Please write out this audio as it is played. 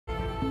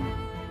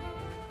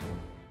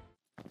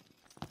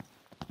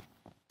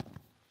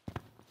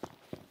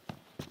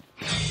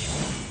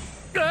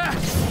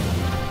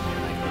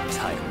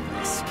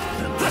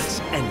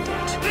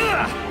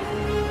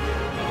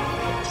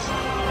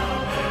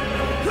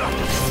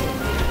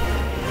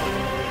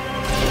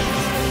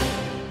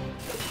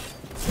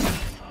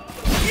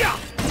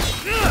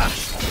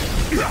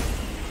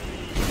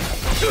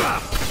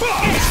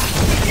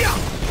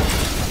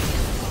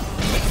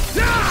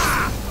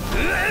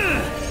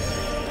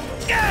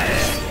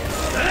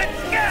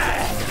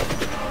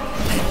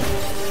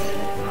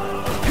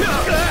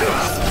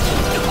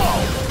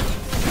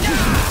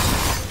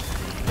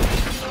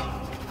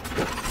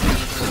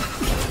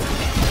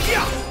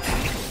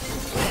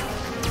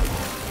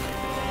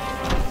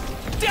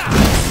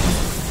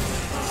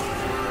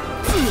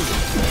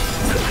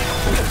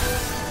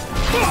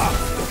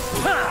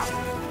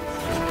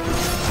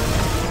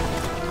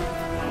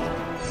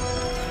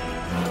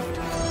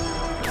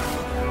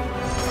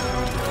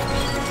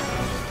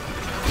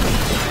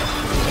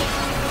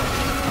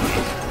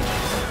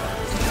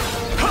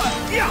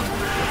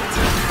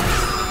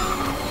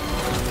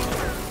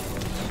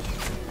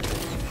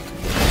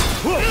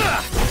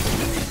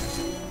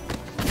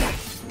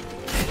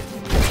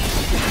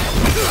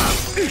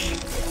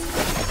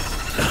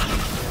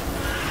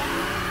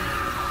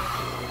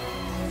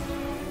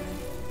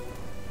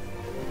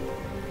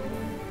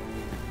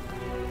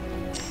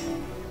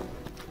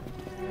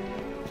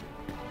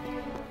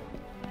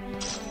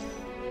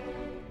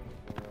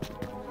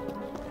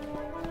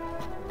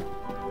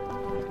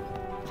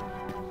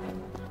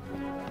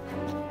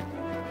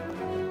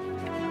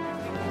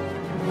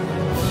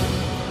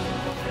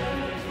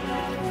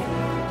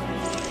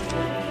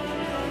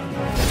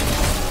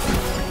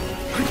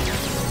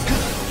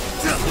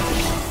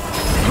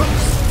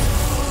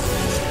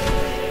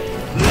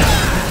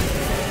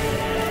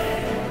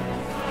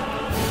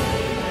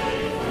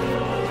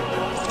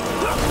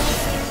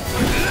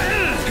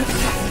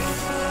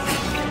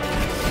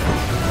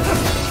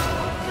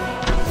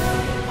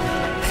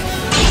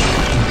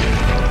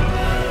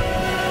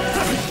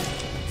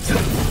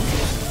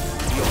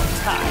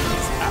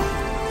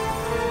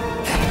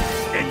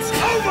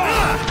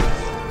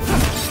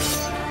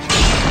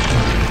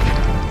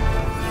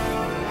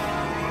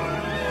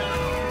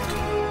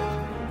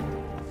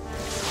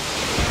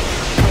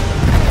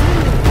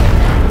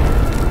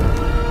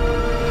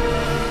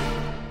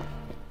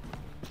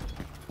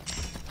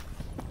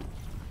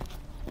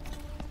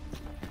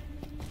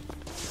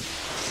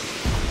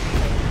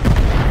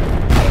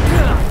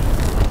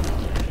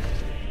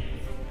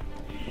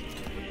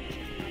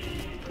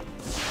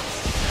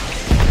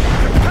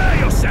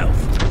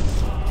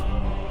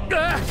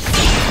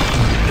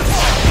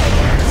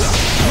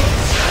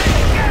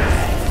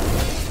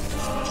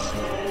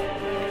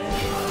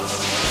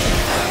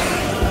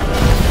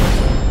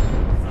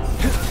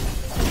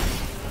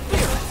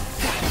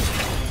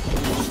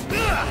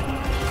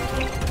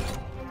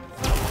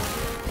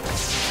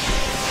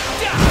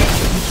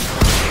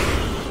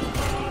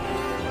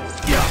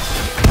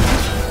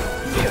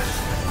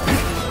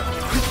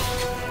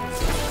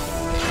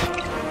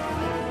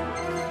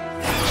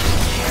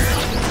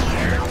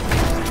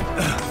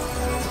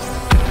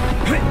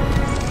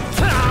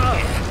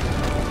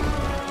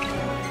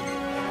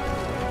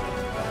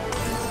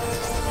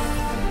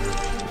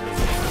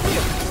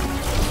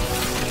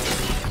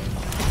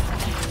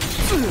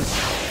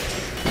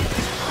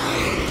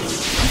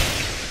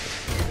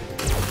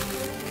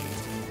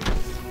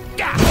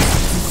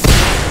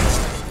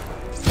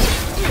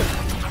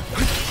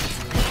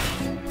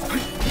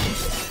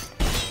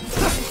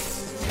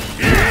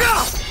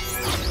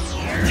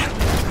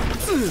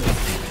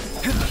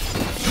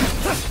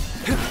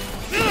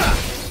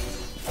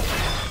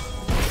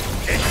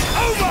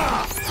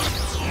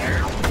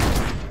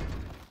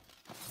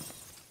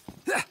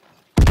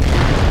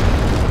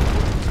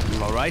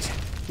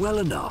Well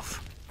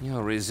enough.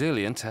 You're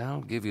resilient,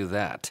 I'll give you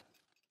that.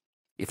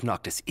 If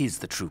Noctis is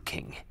the true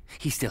king,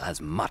 he still has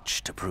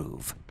much to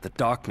prove. The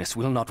darkness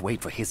will not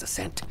wait for his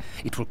ascent.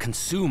 It will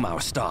consume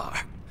our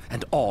star,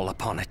 and all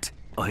upon it.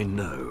 I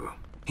know.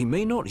 He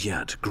may not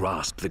yet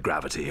grasp the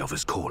gravity of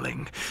his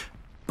calling,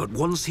 but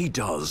once he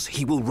does,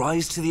 he will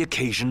rise to the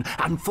occasion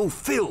and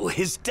fulfill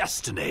his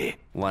destiny.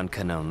 One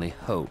can only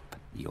hope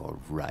you're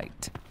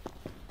right.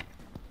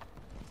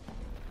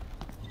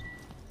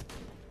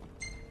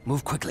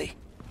 Move quickly.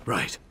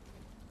 Right.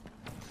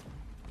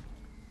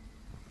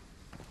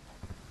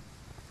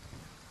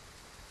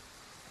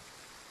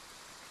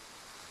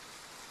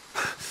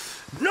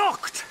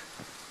 Knocked!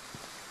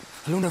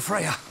 Luna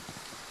Freya!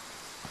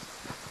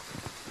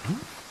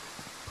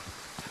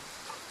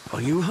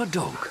 Are you her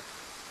dog?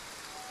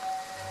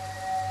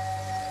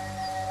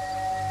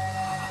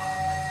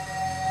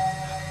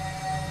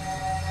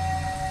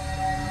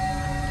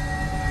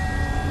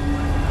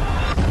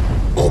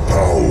 A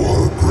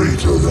power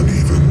greater than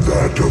even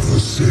that of the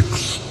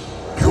Six,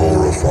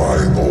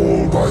 purifying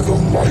all by the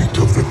light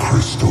of the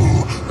crystal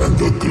and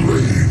the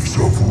glaives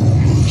of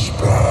rulers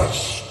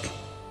past.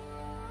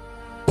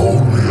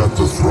 Only at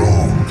the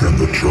throne can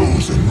the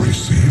chosen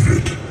receive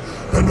it,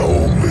 and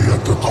only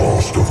at the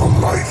cost of a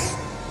life,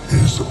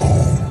 his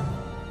own.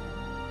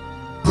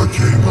 The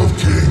King of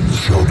Kings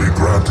shall be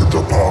granted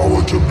the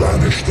power to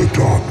banish the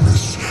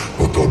darkness,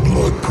 but the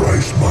blood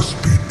price must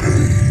be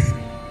paid.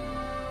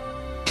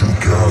 To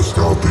cast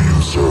out the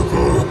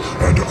usurper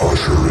and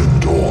usher in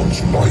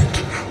dawn's light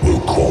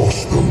will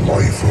cost the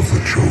life of the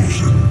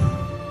chosen.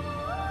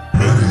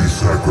 Many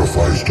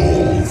sacrificed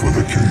all for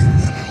the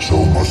king,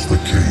 so must the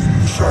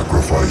king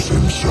sacrifice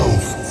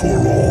himself for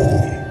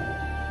all.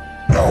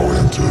 Now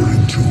enter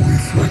into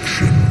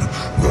reflection,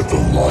 let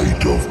the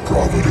light of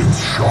providence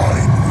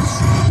shine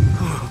within.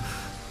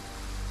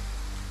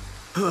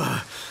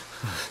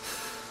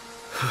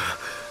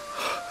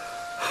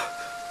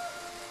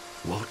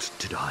 What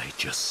did I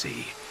just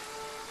see?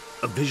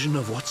 A vision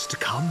of what's to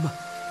come?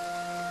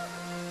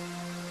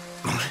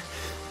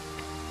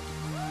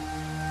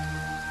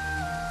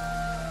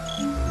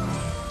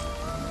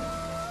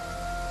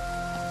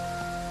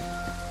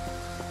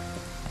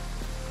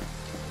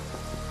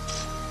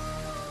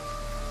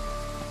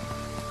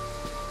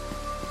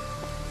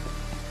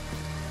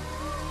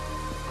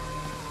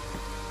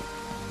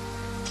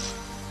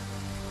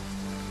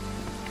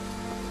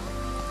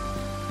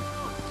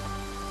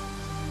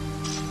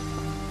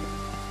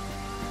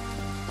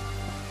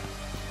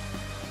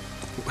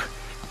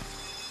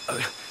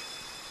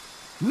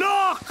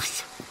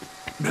 Noct!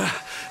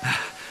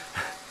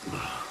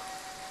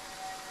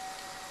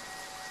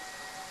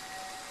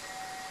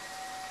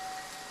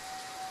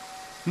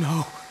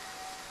 No.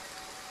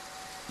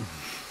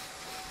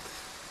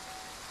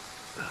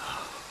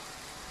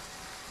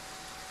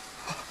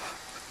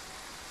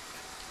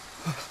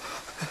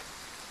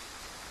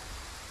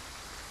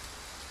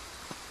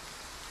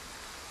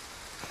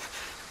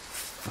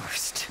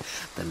 First,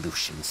 the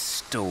Lucians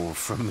stole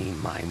from me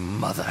my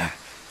mother.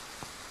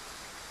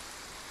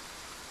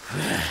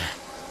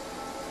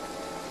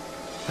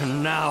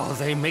 And now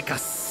they make a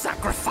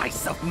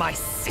sacrifice of my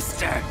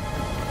sister.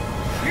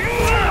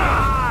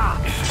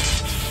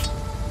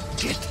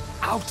 Get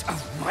out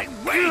of my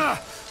way!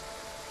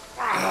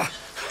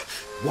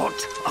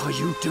 What are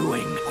you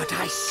doing? What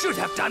I should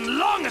have done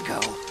long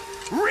ago!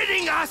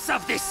 Ridding us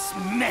of this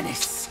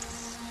menace!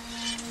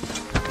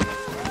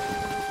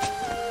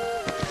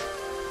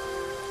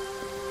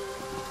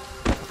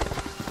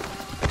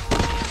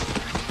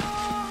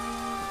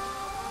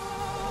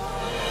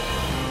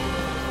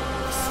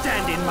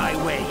 Stand in my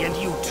way, and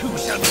you too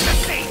shall be the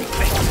same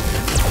fate!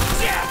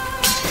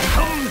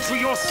 Come to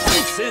your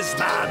senses,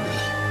 man!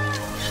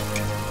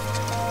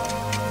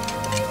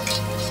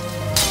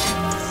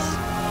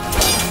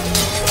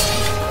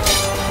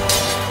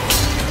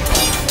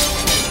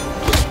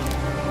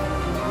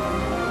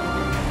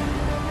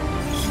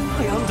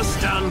 I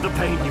understand the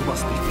pain you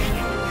must be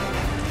feeling.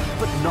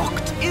 But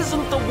Noct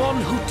isn't the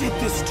one who did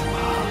this to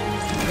her.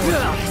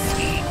 Yes,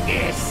 he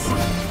is!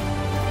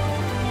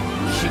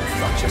 You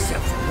thought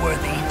yourself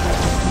worthy.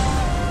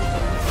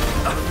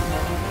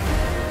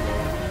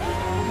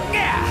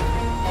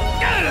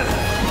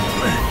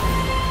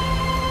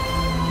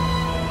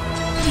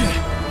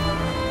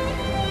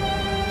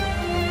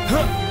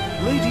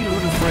 Lady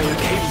Lunafreya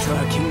came to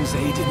her king's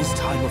aid in his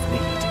time of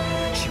need.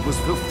 She was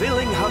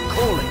fulfilling her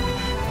calling.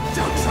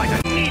 Don't try to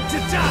need to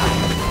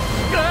die!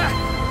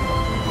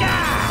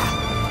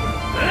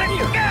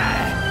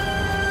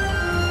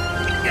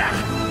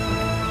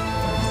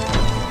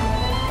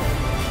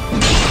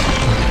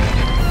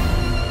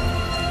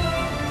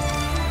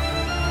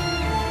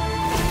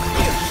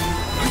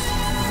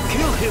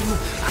 Kill him,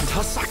 and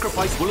her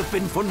sacrifice will have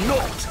been for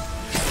naught.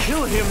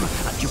 Kill him,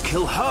 and you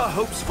kill her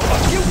hopes for the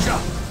future.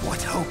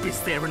 What hope is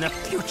there in a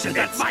future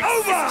that It's my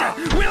over!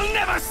 sister will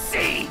never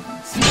see?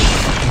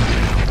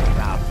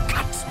 I'll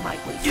cut my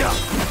way.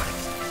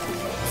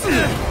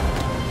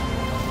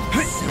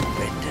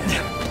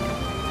 Surrender.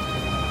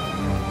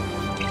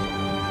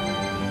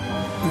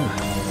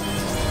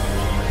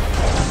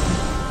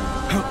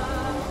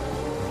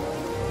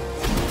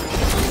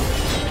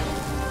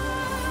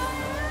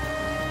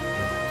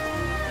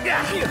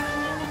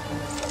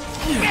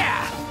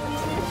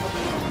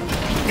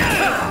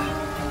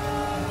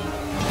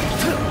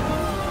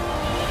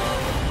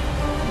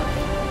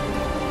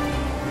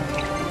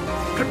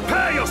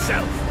 Prepare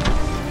yourself!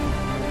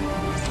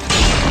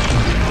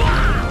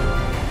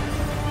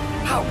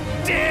 How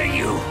dare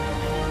you!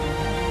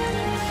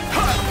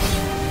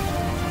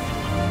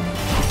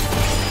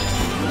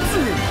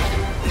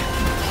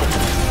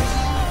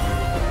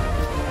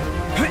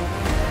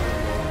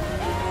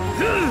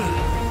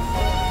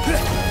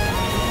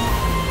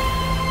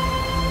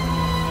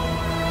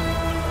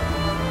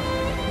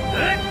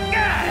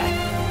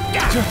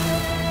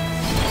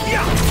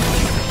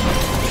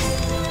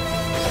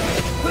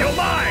 You're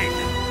mine!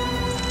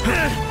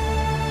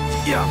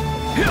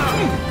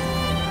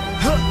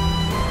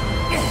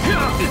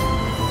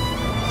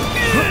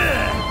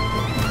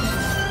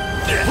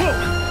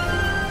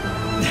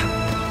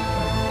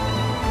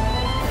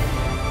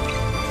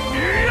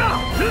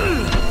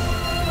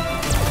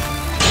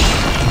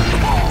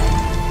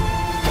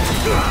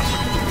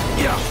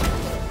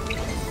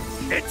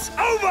 It's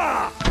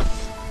over!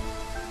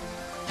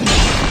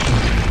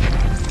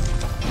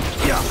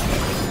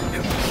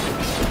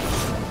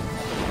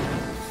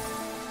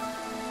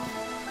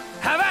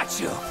 Have at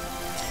you!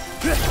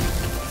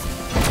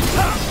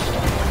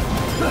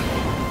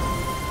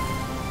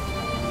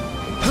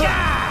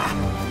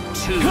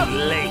 Too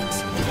late!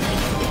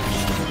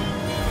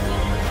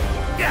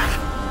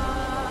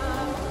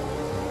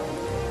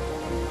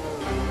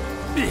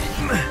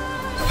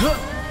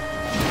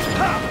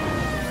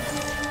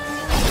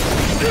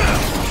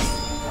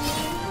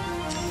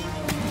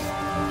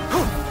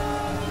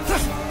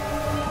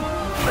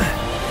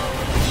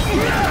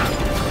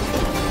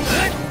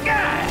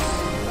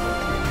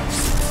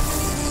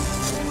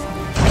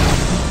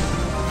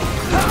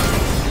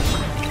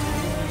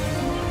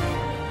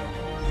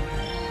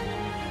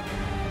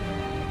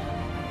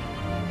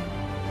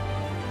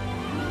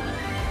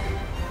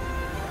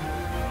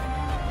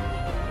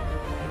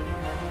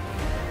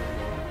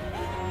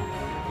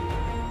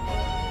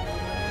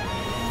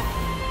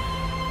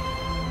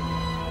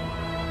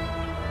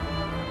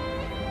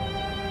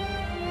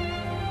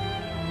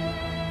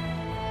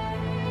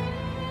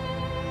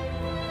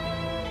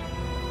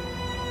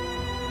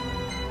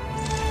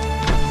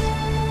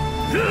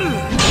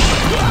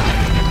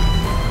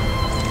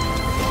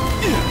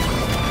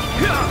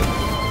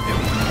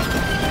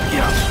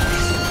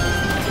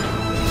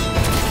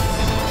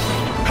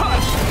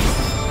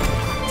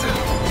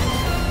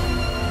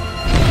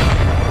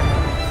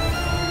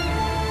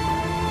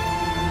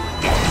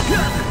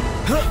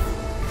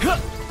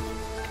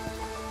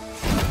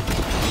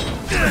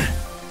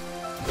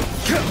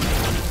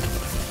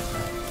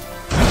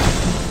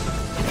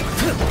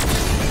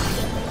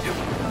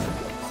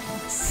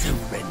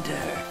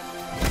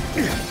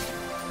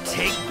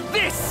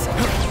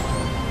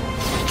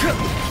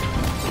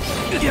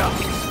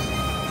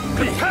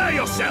 Prepare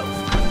yourself!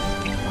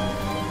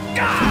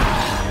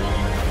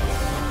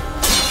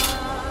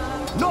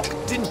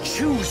 Noct didn't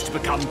choose to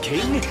become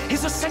king.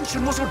 His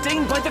ascension was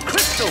ordained by the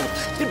crystal.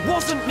 It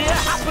wasn't mere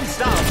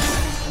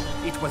happenstance.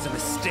 It was a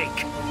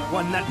mistake,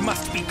 one that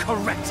must be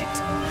corrected.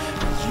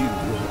 You,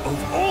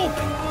 of all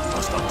people,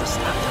 must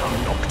understand how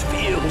Noct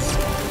feels.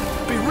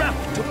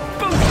 Bereft of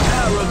both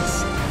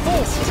parents,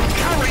 forced to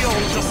carry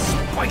on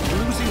despite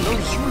losing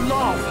those you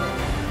love.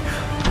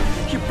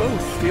 You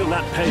both feel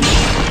that pain.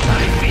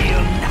 I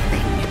feel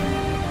nothing.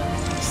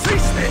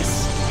 Cease this!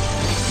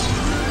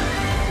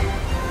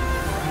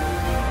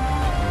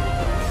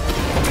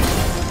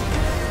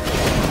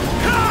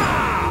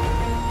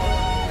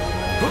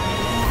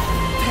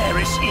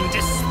 Perish in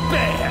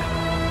despair.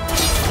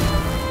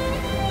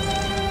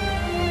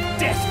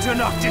 Death to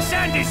Noctis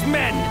and his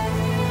men!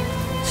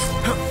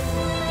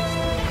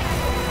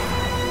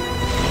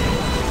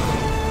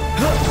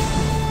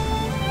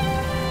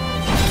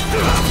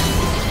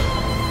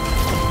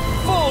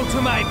 Fall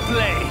to my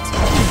blade!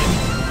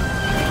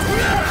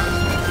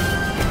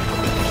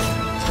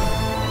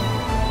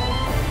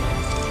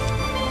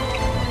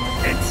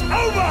 It's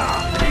over!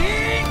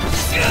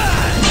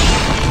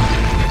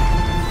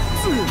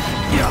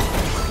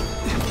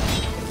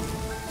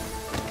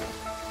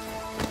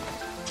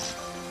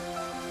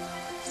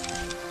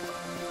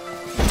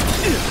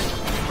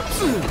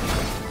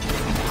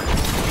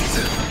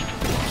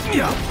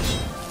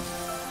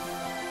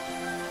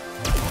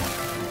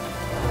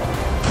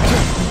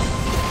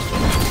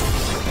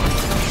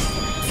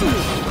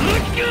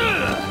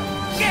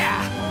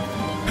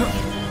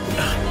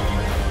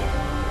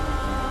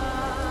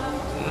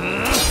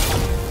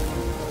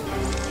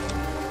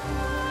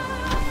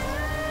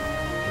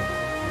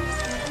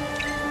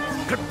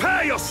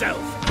 Prepare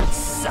yourself!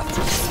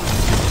 Suffer.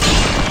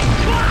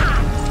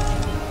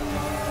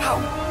 How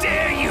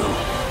dare you!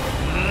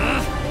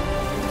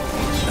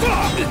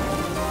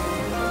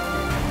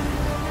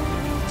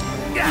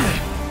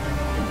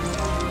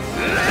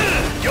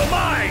 You're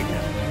mine!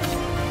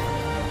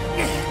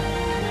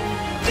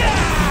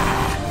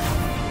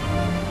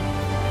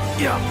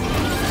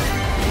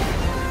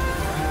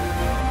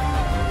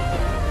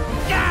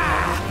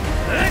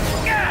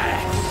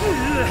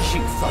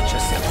 You thought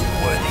yourself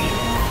worthy.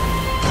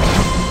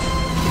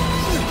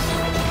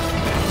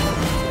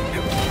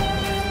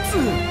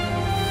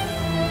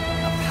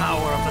 The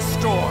power of the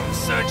storm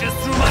surges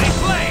through my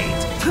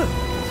blade!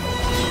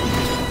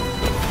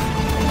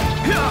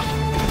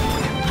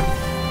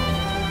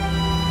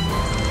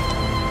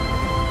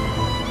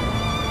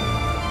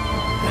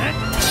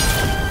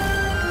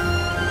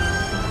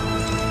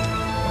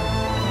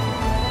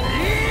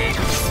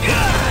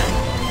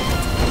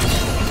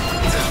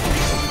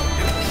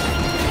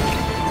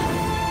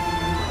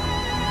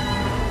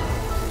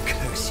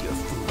 Curse your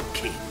fool,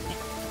 king.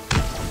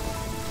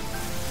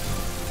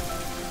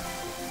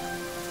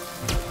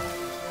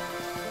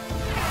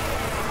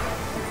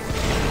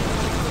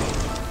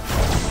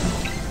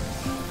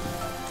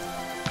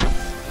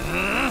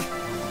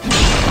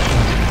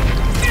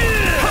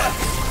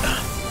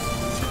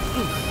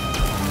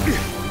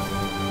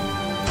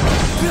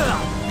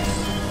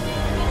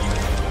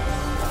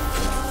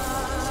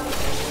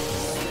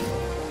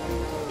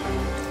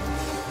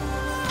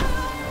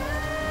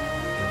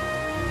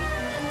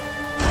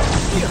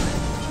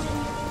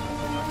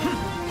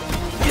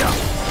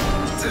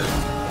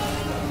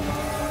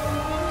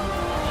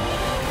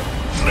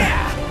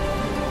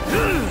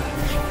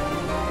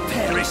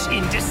 Perish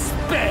in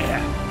despair!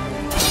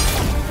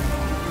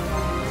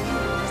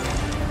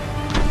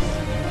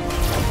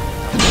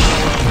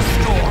 The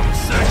storm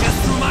surges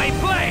through my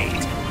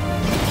blade!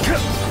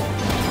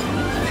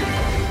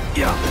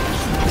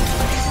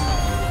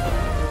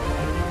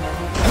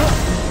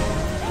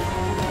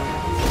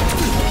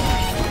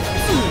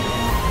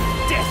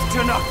 Death to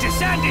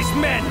Noctis and his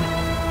men!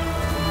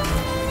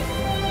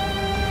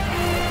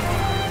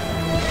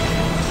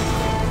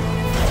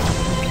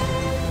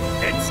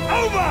 It's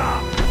over!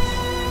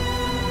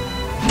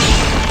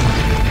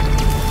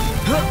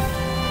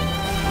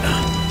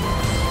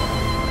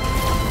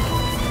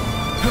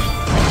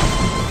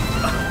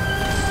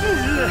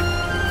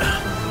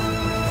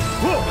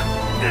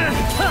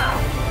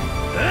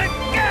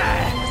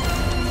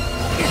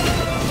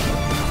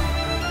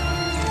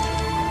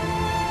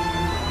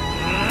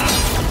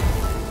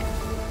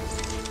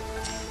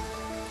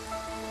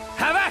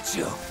 Have at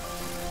you!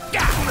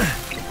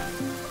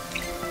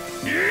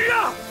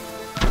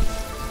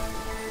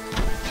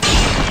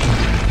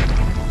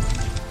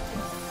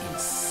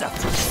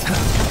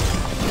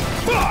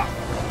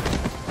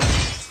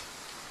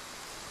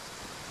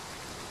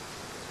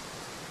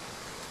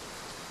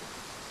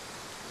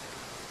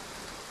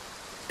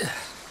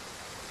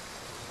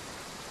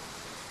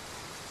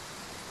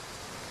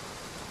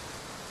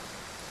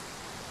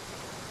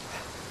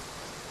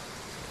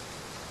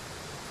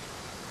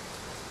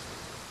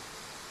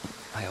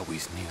 I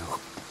always knew.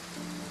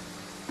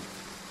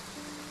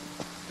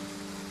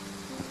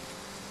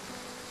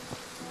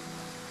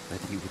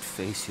 That you would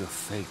face your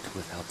fate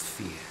without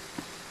fear.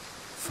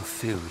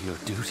 Fulfill your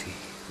duty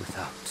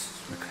without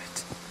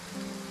regret.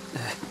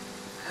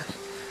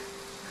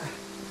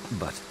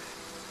 But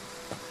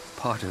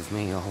part of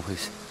me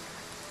always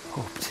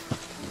hoped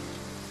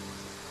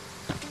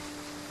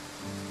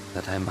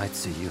that I might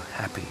see you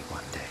happy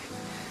one day.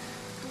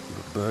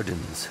 Your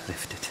burdens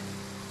lifted,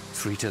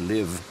 free to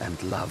live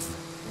and love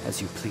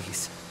as you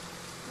please.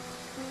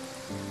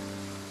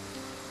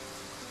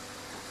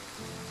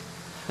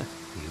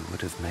 You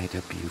would have made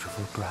a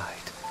beautiful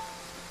bride.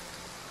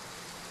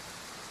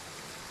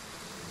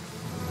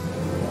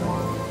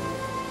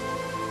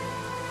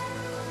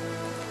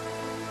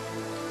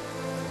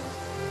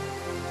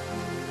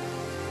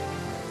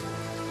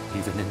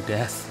 Even in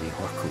death, the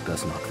Oracle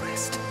does not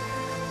rest.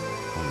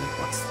 Only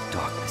once the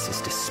darkness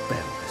is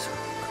dispelled is her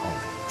calling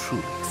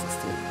truly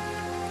fulfilled.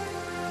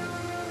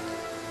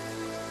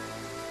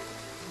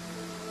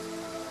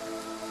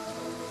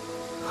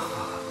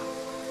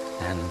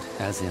 And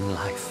as in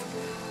life,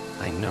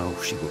 I know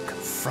she will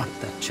confront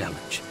that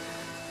challenge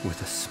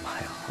with a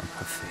smile on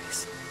her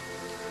face.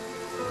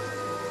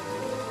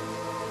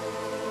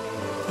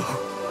 Oh,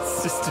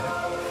 sister,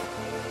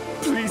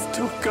 please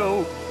don't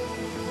go.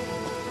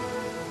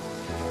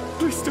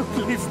 Please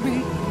don't leave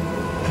me.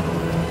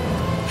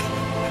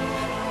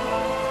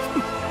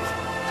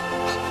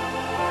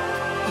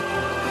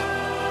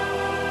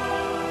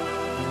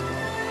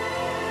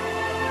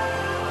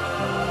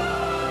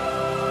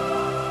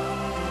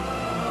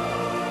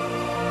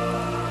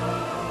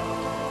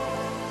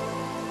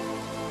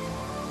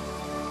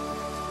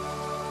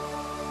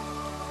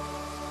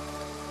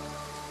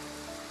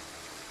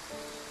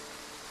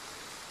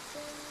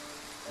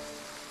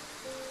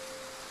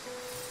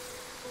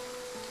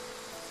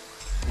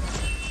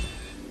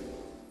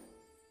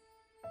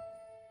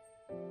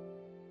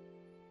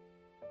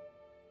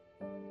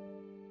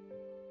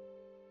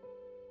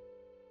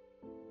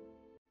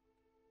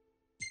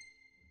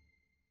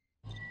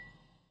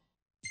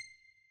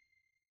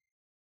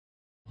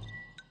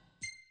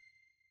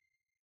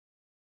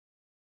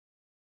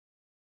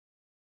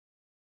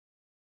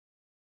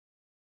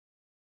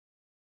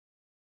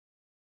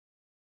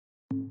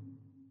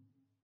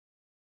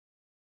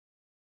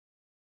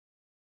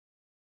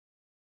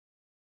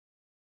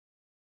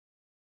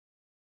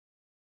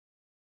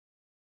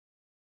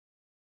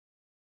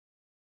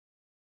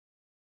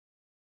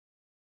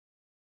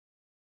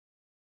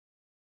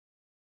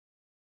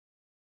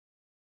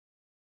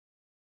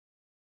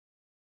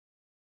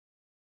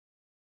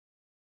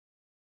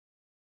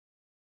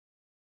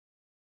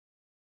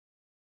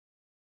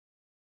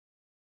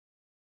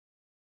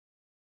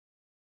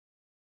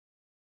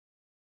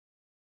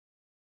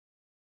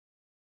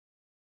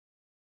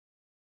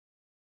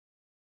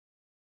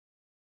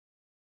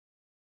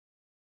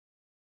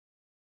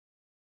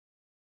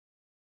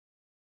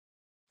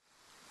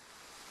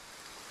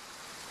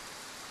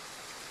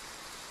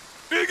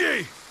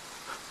 Iggy!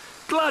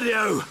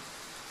 Gladio!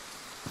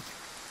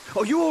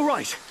 Are you all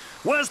right?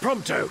 Where's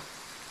Prompto?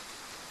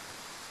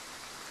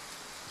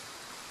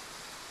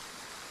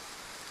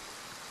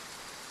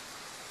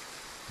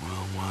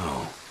 Well,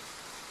 well.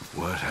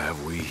 What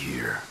have we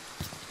here?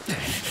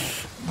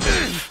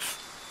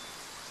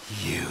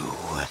 You,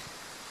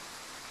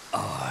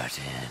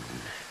 Arden.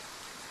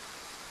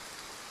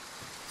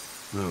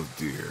 Oh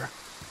dear.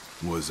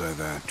 Was I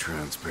that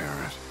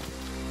transparent?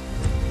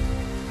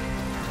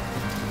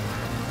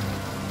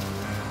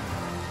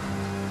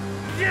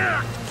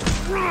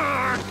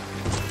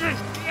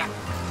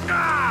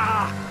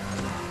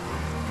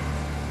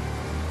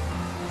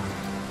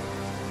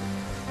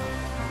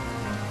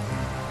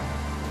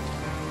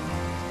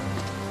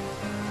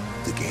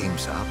 The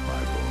game's up,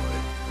 my boy.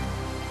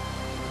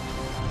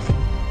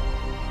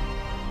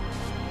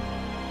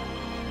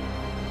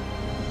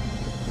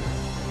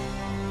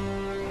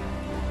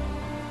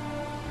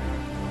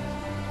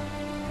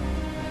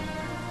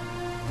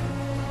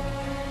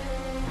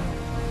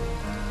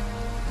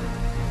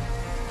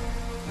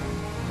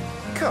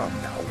 Come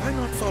now, why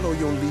not follow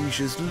your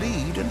liege's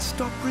lead and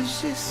stop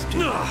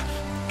resisting?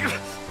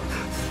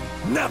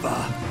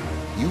 Never!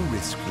 You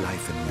risked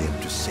life and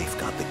limb to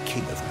safeguard the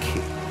King of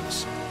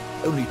Kings,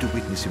 only to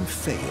witness him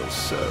fail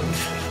so.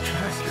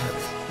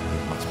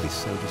 You must be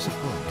so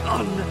disappointed.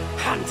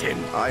 Unhand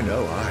him! I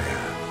know I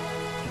am.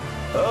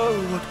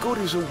 Oh, what good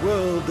is a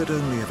world that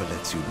only ever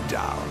lets you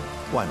down?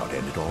 Why not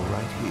end it all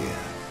right here?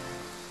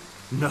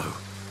 No.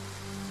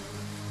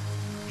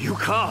 You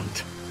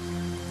can't.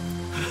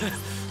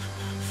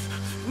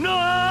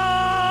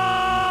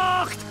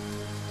 Nacht!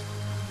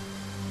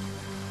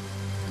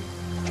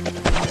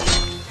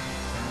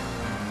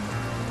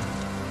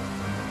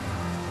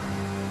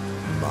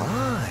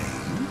 My,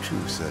 you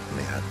two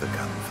certainly have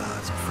become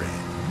fast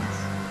friends.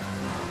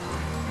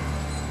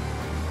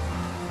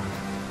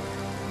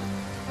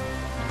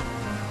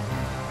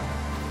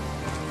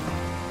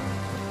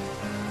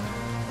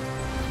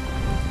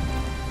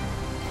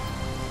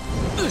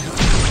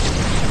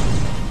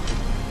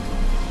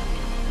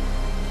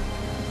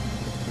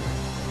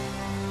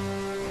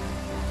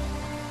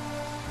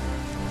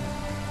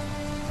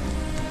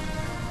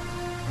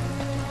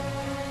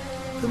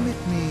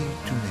 Permit me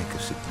to make a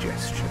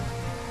suggestion.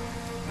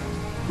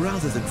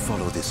 Rather than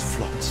follow this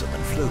flotsam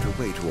and float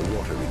away to a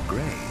watery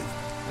grave,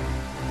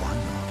 why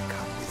not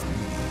come with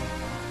me?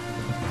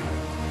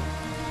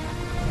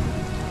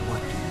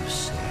 What do you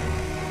say?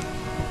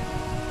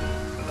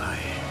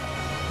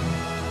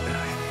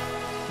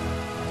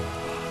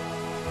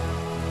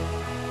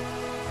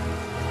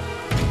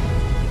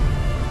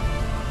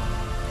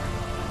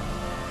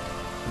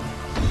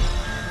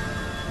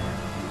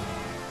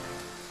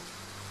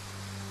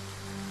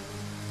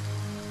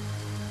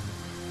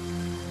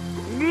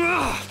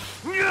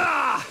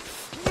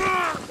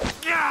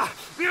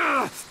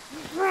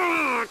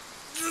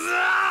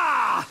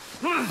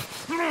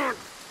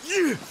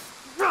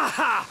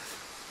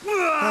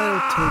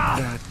 I'll take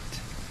that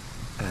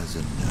as a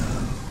no.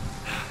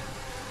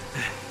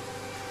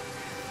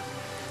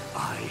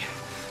 I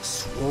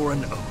swore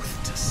an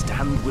oath to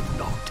stand with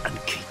Noct and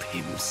keep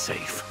him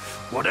safe.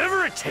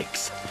 Whatever it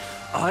takes,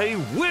 I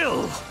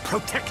will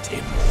protect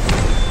him.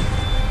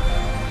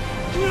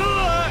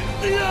 I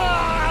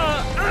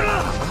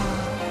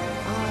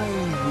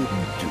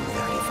wouldn't do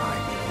that if I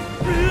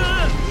were you.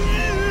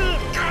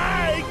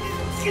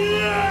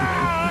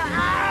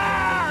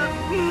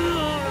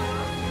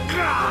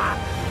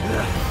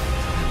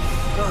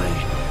 I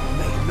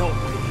may not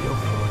be of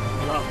your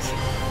blood,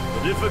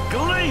 but if a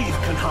glaive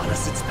can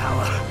harness its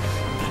power,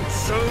 then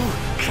so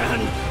can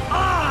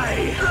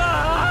I!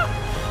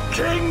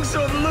 Kings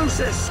of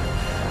Lucis,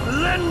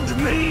 lend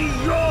me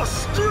your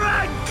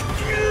strength!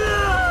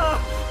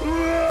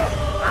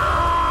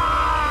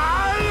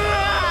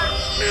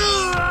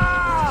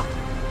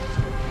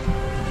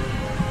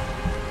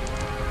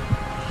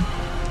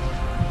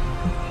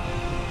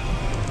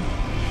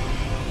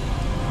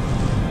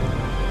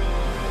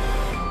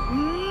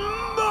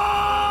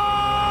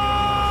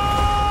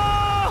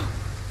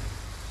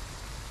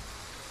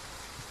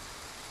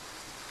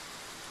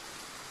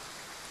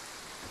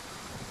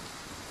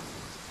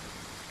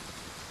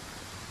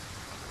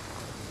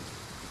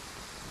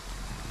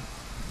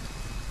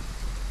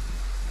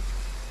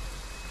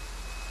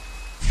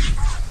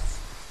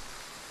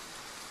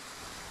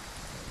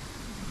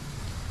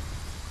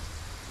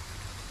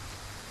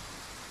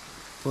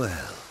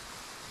 Well,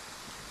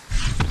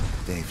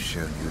 they've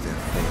shown you their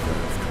favor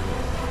after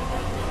all.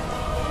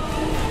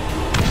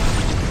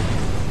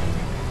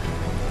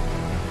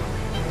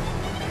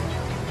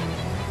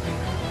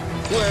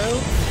 Well,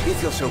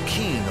 if you're so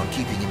keen on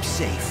keeping him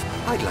safe,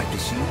 I'd like to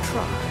see you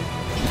try.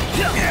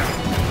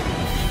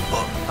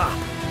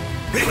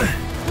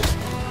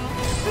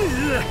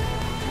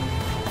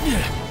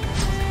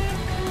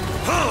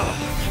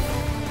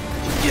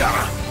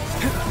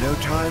 No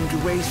time to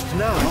waste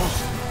now.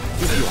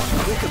 If you're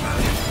quick about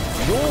it,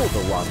 you're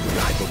the one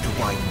liable to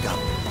wind up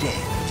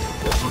dead.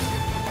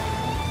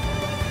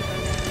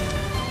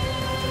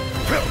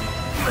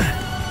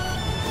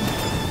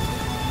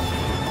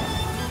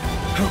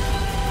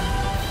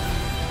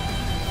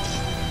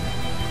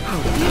 How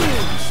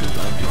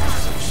surrounded with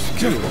such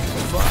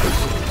skillful fighters.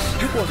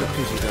 What a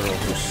pity they're all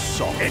too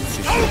soft. It's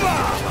over!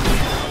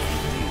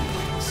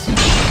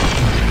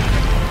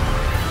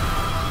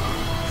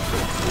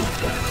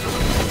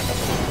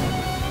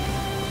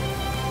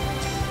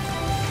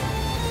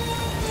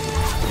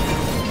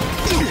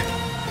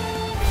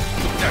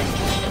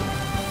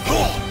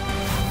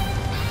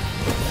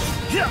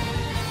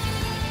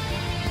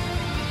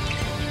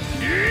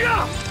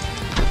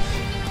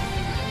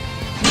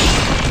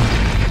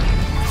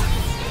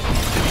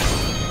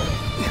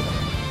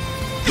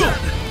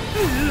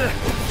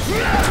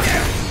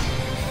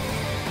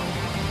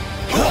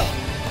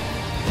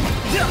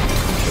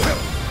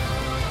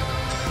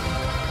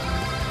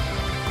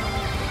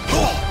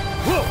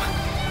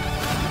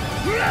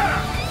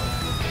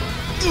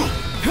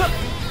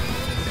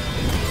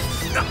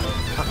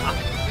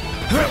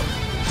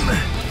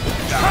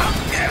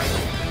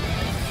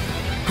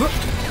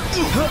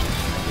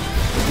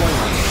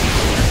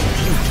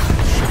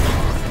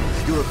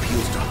 Your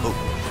appeals to hope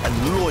and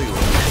loyalty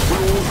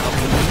will all come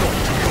to naught.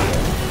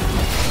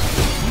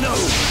 No!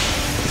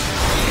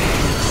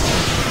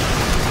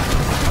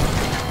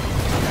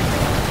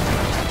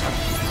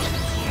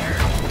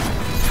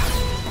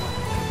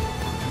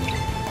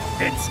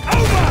 It's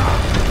over!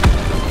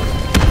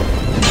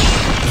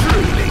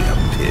 Truly a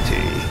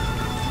pity.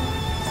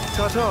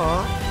 Ta-ta!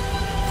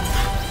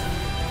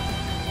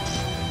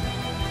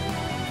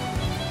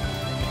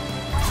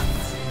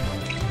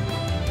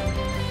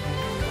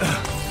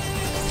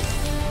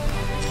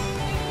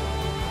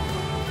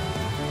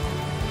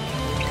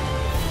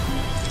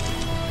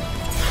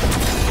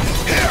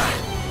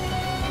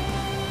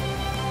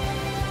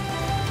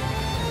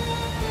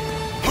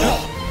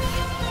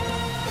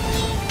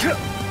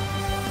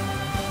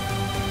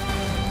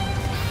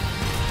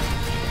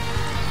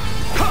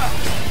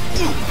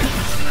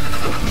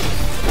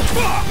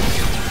 Ah!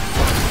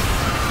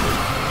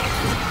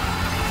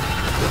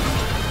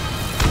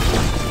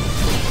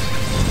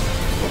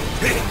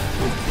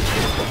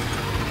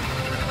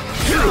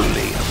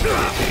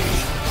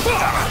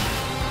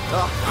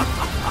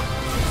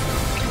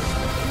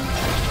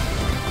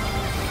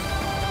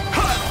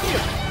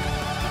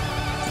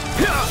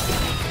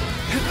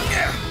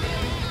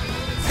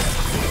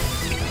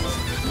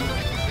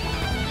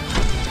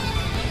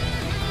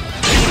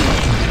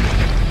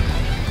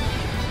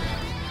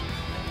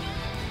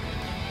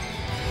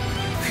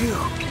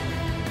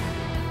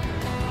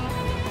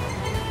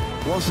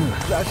 Wasn't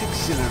that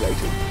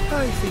exhilarating?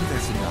 I think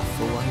that's enough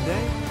for one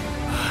day.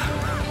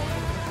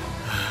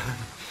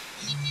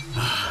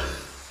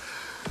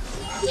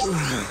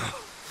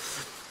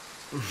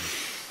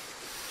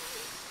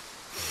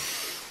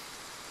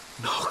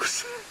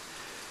 Nox.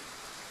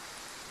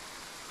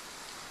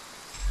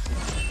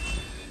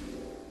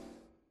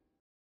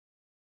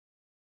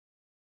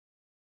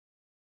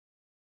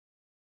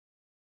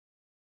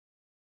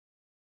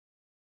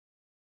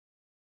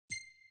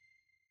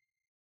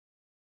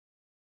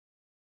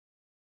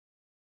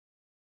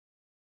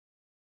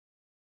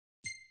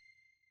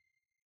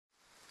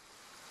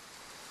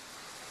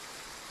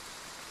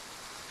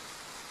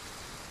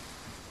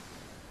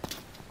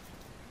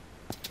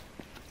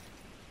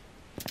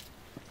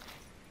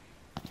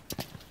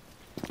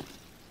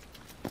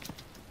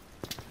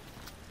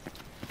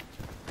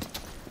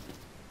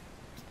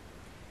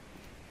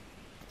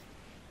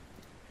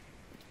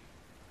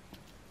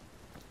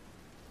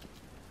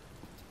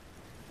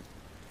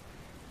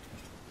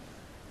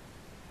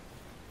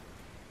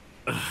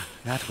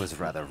 That was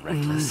rather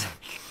reckless.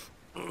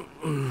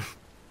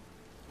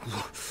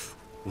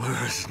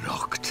 Where's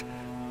Noct?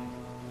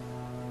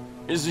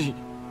 Is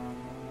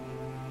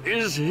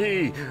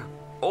he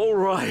all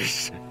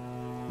right?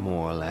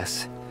 More or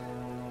less.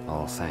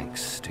 All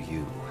thanks to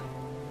you.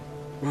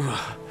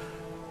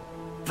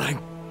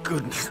 Thank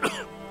goodness.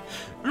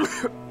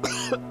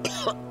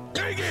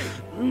 Iggy!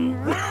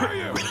 Where are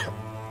you?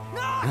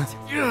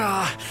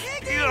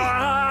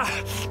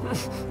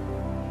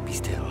 Be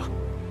still.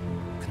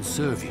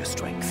 Conserve your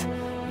strength.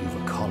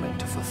 You've a calling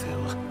to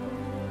fulfill.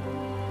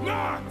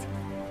 Not!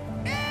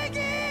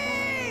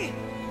 Iggy!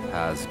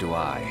 As do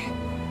I.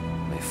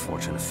 May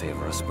fortune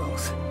favor us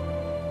both.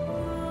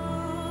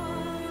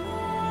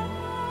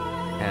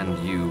 And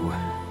you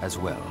as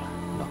well,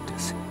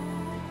 Noctis.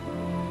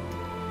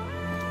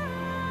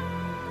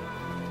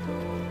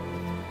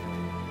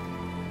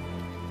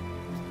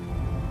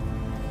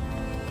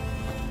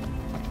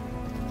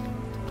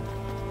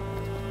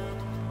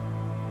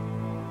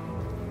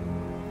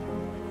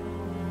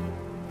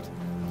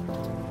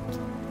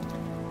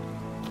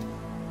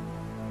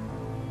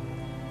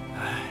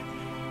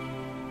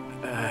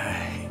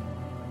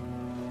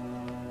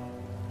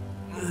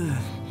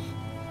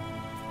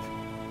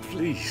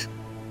 Please,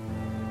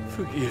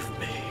 forgive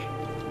me.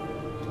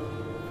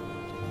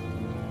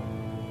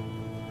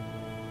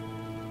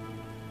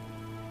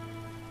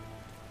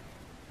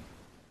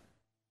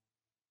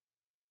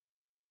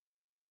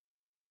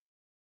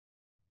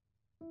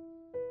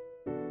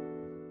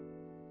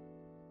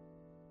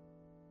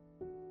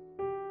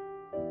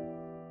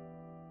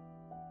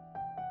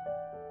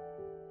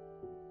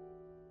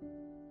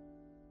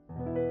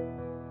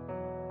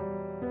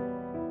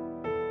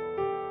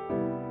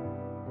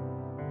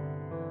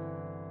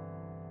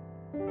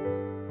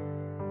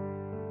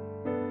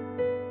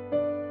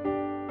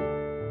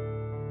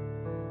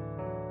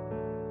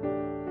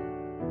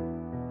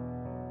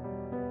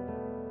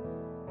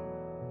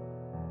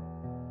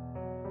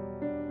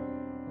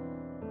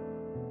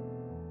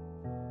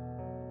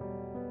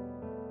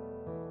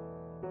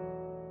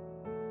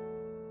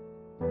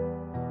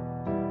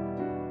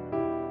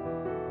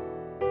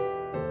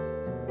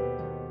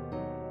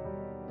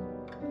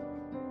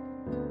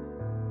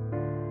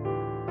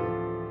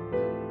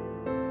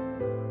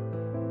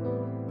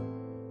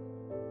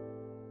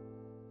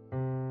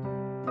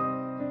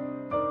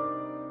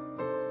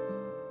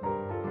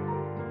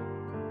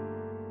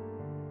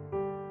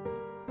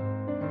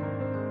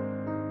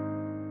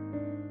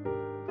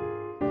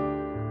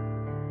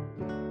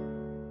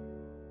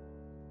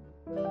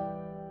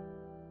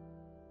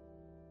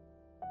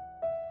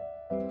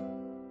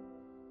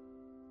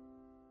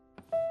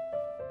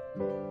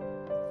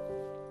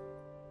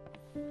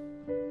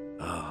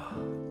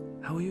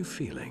 How are you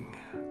feeling?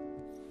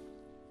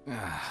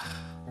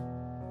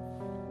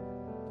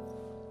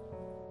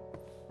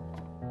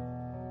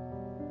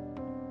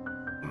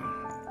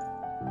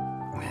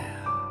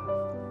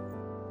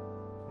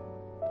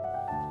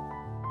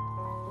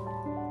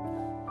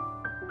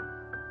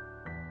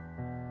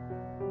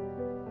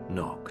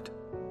 Knocked.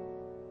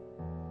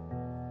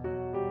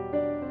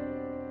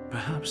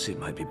 Perhaps it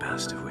might be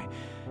best if we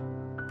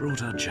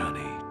brought our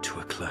journey to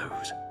a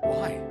close.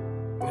 Why?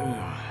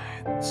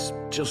 It's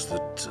just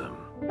that,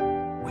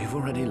 we've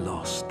already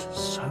lost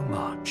so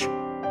much.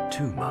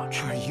 Too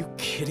much. Are you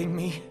kidding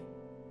me?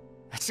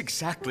 That's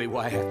exactly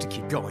why I have to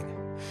keep going.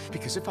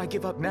 Because if I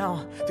give up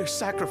now, their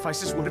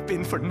sacrifices would have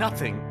been for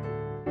nothing.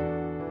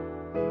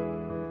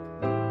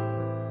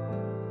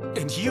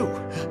 And you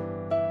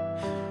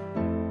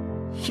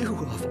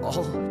of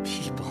all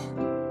people.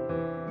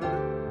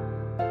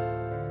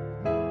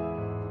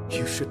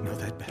 You should know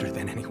that better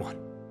than anyone.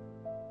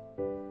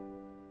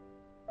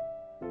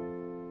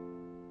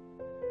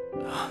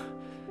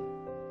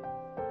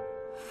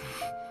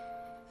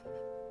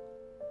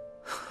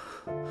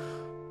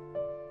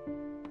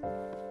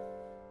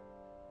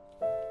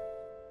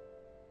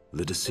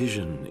 The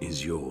decision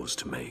is yours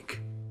to make,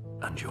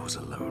 and yours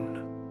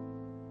alone.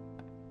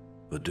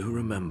 But do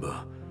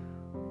remember,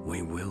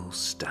 We will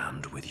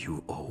stand with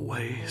you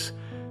always,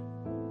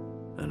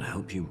 and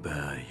help you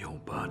bear your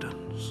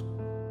burdens.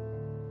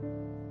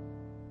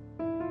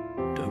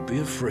 Don't be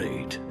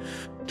afraid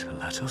to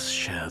let us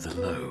share the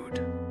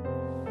load.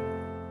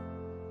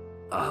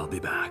 I'll be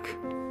back.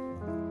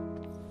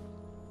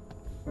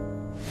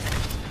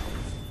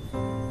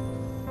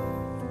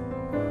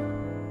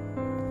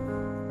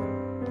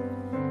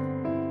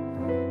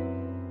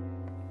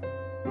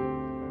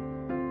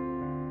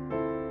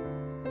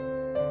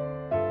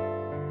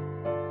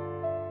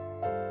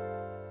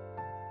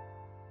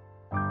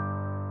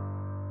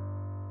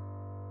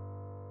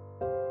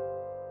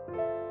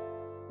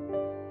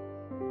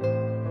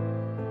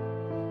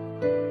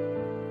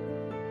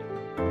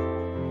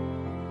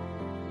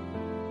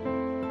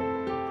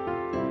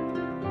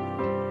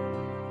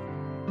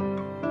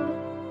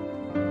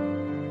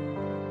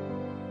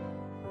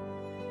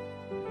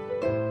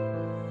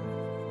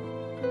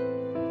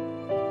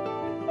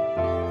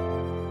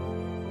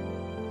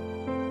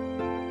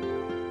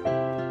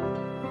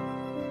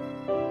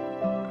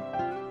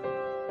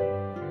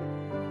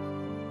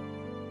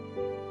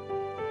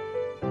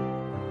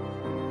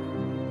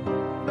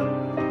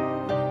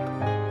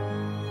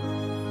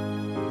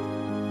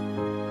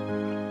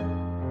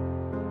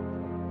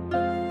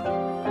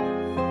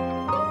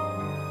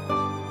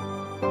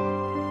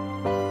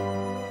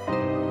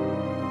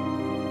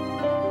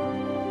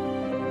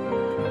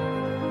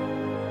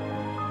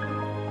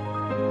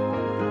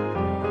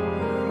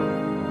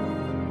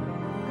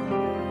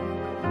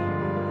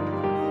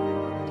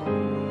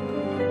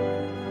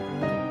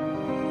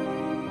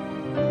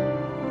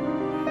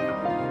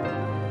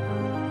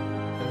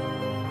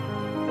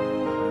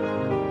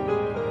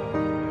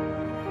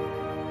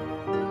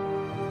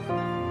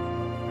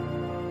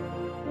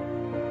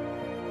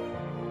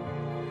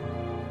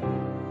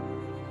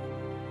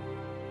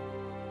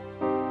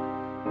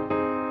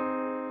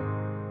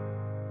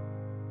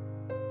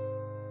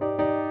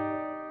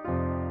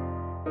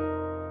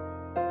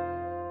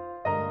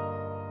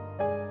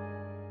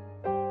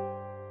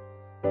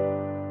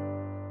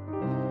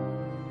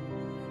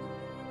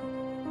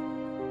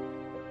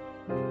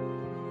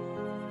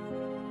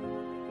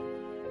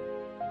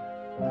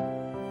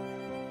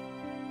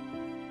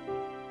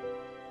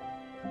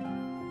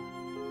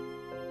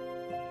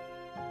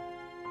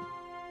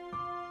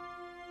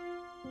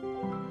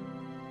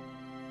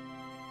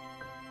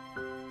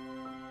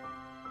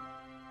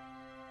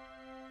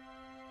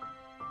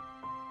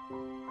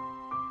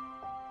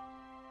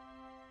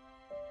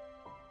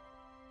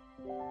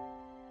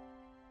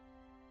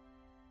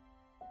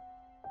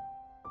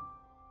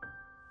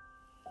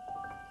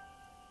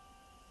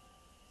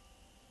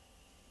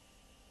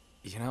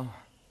 You know,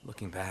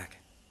 looking back,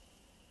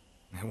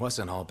 it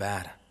wasn't all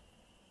bad.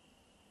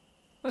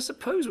 I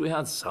suppose we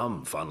had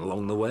some fun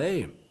along the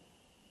way.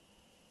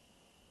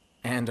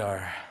 And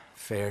our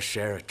fair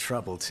share of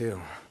trouble,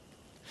 too.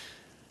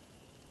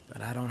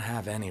 But I don't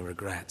have any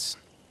regrets.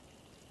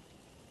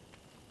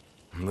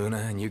 Luna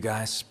and you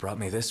guys brought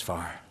me this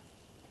far.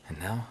 And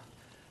now,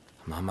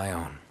 I'm on my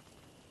own.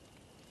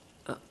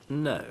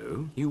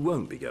 No, you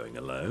won't be going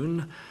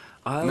alone.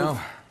 No,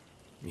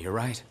 you're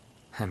right.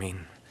 I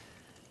mean,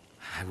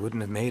 I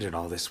wouldn't have made it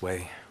all this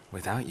way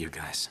without you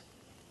guys.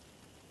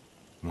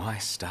 Why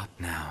stop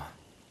now?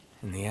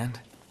 In the end,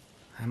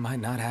 I might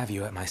not have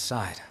you at my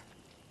side,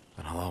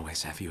 but I'll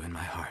always have you in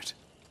my heart.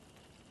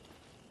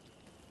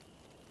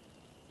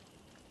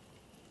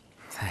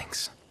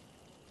 Thanks.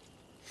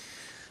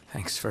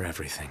 Thanks for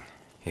everything,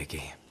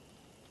 Iggy.